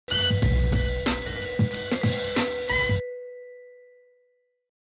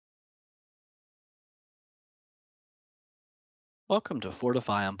Welcome to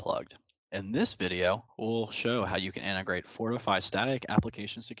Fortify Unplugged. In this video, we'll show how you can integrate Fortify static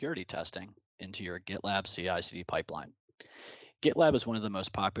application security testing into your GitLab CI/CD pipeline. GitLab is one of the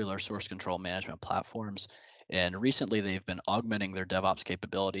most popular source control management platforms, and recently they've been augmenting their DevOps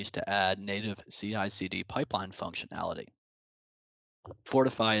capabilities to add native CI/CD pipeline functionality.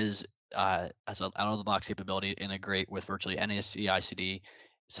 Fortify is has an out-of-the-box capability to integrate with virtually any CI/CD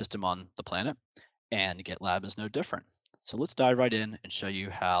system on the planet, and GitLab is no different. So let's dive right in and show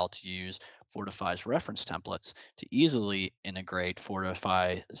you how to use Fortify's reference templates to easily integrate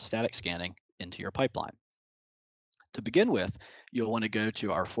Fortify static scanning into your pipeline. To begin with, you'll want to go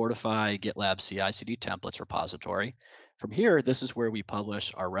to our Fortify GitLab CI/CD templates repository. From here, this is where we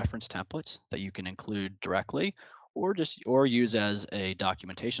publish our reference templates that you can include directly or use as a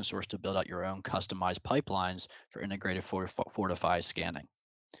documentation source to build out your own customized pipelines for integrated Fortify scanning.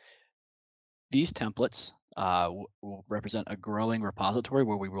 These templates will represent a growing repository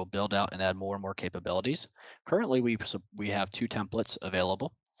where we will build out and add more and more capabilities. Currently, we have two templates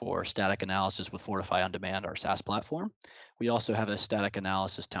available for static analysis with Fortify On Demand, our SaaS platform. We also have a static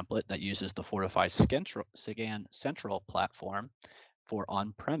analysis template that uses the Fortify Scan Central platform for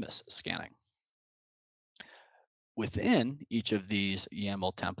on-premise scanning. Within each of these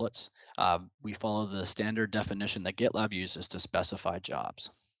YAML templates, we follow the standard definition that GitLab uses to specify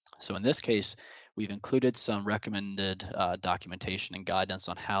jobs. So in this case, we've included some recommended documentation and guidance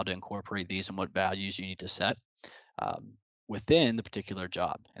on how to incorporate these and what values you need to set within the particular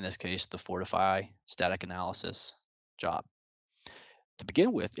job. In this case, the Fortify static analysis job. To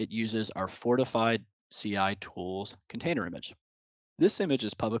begin with, it uses our Fortified CI Tools container image. This image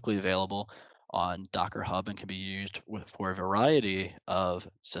is publicly available on Docker Hub and can be used for a variety of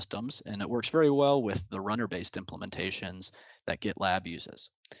systems, and it works very well with the runner-based implementations that GitLab uses.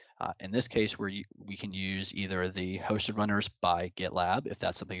 In this case, we can use either the hosted runners by GitLab, if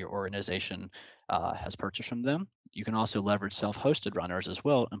that's something your organization has purchased from them. You can also leverage self-hosted runners as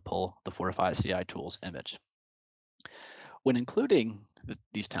well and pull the Fortify CI Tools image. When including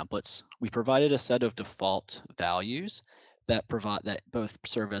these templates, we provided a set of default values that both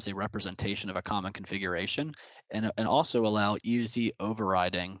serve as a representation of a common configuration and also allow easy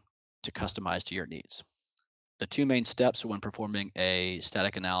overriding to customize to your needs. The two main steps when performing a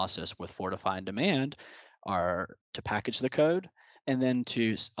static analysis with Fortify On Demand are to package the code and then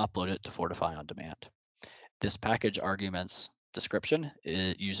to upload it to Fortify On Demand. This package arguments description,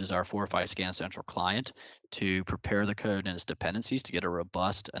 it uses our Fortify Scan Central client to prepare the code and its dependencies to get a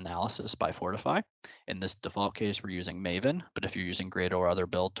robust analysis by Fortify. In this default case, we're using Maven, but if you're using Gradle or other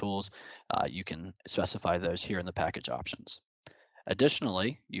build tools, you can specify those here in the package options.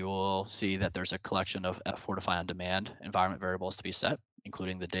 Additionally, you will see that there's a collection of Fortify On Demand environment variables to be set,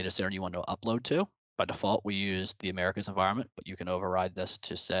 including the data center you want to upload to. By default, we use the Americas environment, but you can override this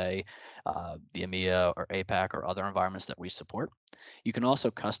to say the EMEA or APAC or other environments that we support. You can also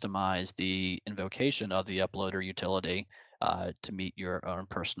customize the invocation of the uploader utility to meet your own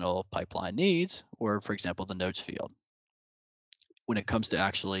personal pipeline needs, or for example, the notes field. When it comes to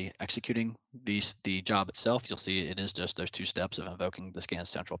actually executing the job itself, you'll see it is just those two steps of invoking the Scan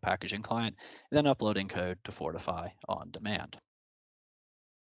Central packaging client and then uploading code to Fortify On Demand.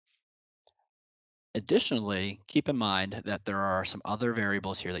 Additionally, keep in mind that there are some other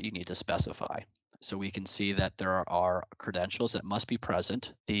variables here that you need to specify. So we can see that there are credentials that must be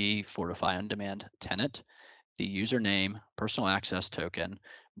present, the Fortify On Demand tenant, the username, personal access token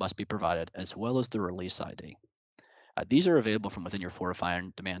must be provided, as well as the release ID. These are available from within your Fortify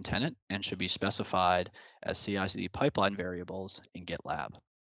On Demand tenant and should be specified as CI/CD pipeline variables in GitLab.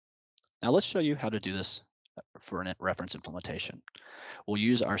 Now let's show you how to do this for a reference implementation. We'll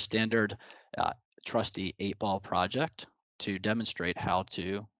use our standard trusty 8-ball project to demonstrate how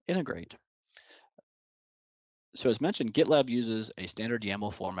to integrate. So as mentioned, GitLab uses a standard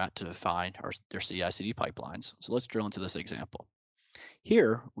YAML format to define their CI/CD pipelines. So let's drill into this example.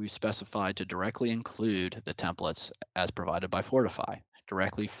 Here, we've specified to directly include the templates as provided by Fortify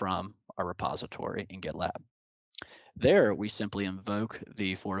directly from our repository in GitLab. There, we simply invoke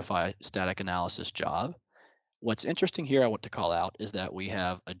the Fortify static analysis job. What's interesting here I want to call out is that we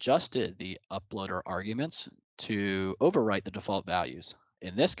have adjusted the uploader arguments to overwrite the default values.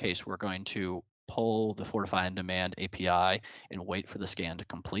 In this case, we're going to pull the Fortify On Demand API and wait for the scan to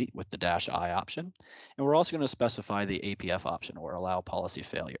complete with the -I option. And we're also going to specify the APF option or allow policy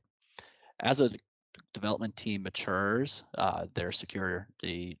failure. As a development team matures their secure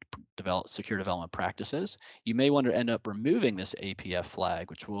development practices, you may want to end up removing this APF flag,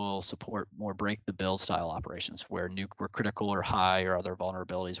 which will support more break the build style operations where critical or high or other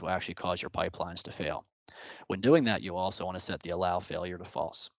vulnerabilities will actually cause your pipelines to fail. When doing that, you'll also want to set the allow failure to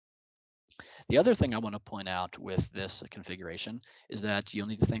false. The other thing I want to point out with this configuration is that you'll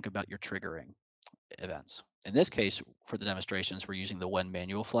need to think about your triggering events. In this case, for the demonstrations, we're using the when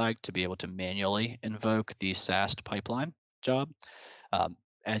manual flag to be able to manually invoke the SAST pipeline job. Um,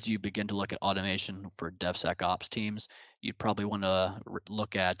 as you begin to look at automation for DevSecOps teams, you'd probably want to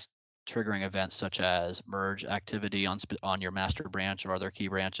look at triggering events such as merge activity on your master branch or other key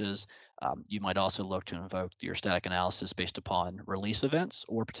branches. You might also look to invoke your static analysis based upon release events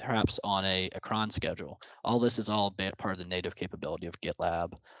or perhaps on a cron schedule. All this is all part of the native capability of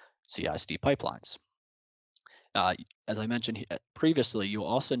GitLab CI/CD pipelines. Uh, as I mentioned previously, you'll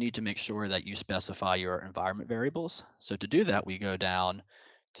also need to make sure that you specify your environment variables. So to do that, we go down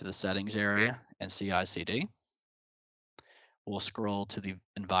to the settings area and CI/CD. We'll scroll to the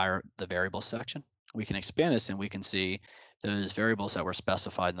variables section. We can expand this and we can see those variables that were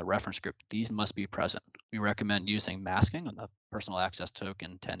specified in the reference group. These must be present. We recommend using masking on the personal access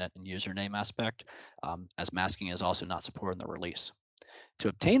token, tenant, and username aspect, as masking is also not supported in the release. To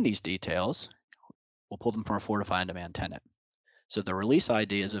obtain these details, we'll pull them from our Fortify on-demand tenant. So the release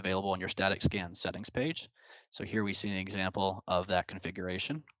ID is available on your static scan settings page. So here we see an example of that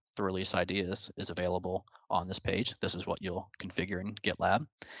configuration. The release ID is available on this page. This is what you'll configure in GitLab.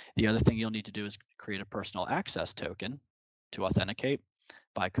 The other thing you'll need to do is create a personal access token to authenticate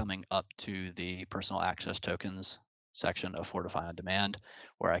by coming up to the personal access tokens section of Fortify on Demand,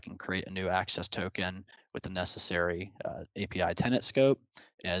 where I can create a new access token with the necessary API tenant scope,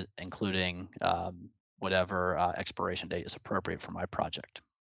 including whatever expiration date is appropriate for my project.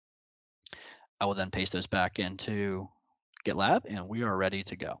 I will then paste those back into GitLab and we are ready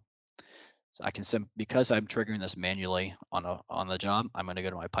to go. So I can because I'm triggering this manually on the job, I'm going to go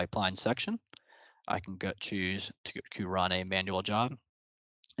to my pipeline section. I can choose to run a manual job.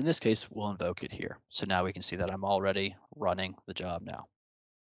 In this case, we'll invoke it here. So now we can see that I'm already running the job now.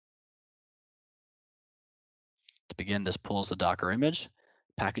 To begin, this pulls the Docker image,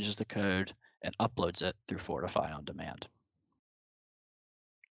 packages the code, and uploads it through Fortify on Demand.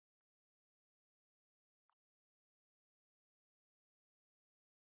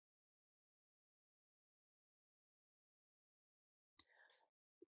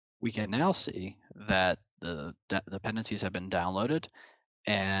 We can now see that the dependencies have been downloaded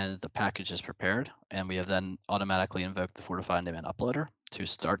and the package is prepared, and we have then automatically invoked the Fortify on Demand uploader to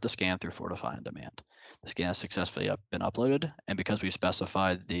start the scan through Fortify on Demand. The scan has successfully been uploaded, and because we've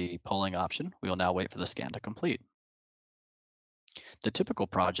specified the polling option, we will now wait for the scan to complete. The typical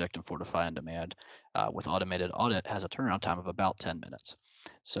project in Fortify on Demand with automated audit has a turnaround time of about 10 minutes.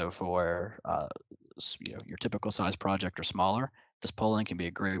 So for your typical size project or smaller, this polling can be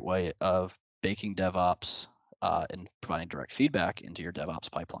a great way of baking DevOps and providing direct feedback into your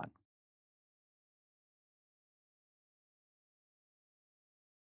DevOps pipeline.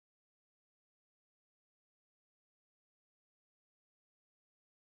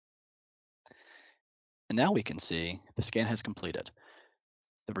 And now we can see the scan has completed.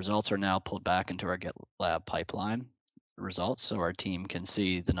 The results are now pulled back into our GitLab pipeline results, so our team can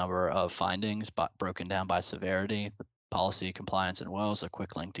see the number of findings broken down by severity, the policy, compliance, and WELS, a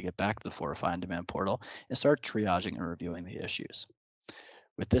quick link to get back to the Fortify on Demand portal and start triaging and reviewing the issues.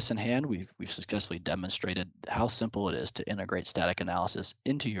 With this in hand, we've successfully demonstrated how simple it is to integrate static analysis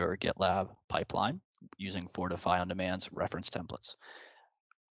into your GitLab pipeline using Fortify on Demand's reference templates.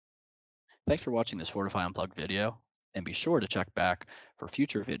 Thanks for watching this Fortify Unplugged video, and be sure to check back for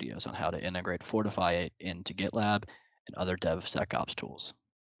future videos on how to integrate Fortify into GitLab and other DevSecOps tools.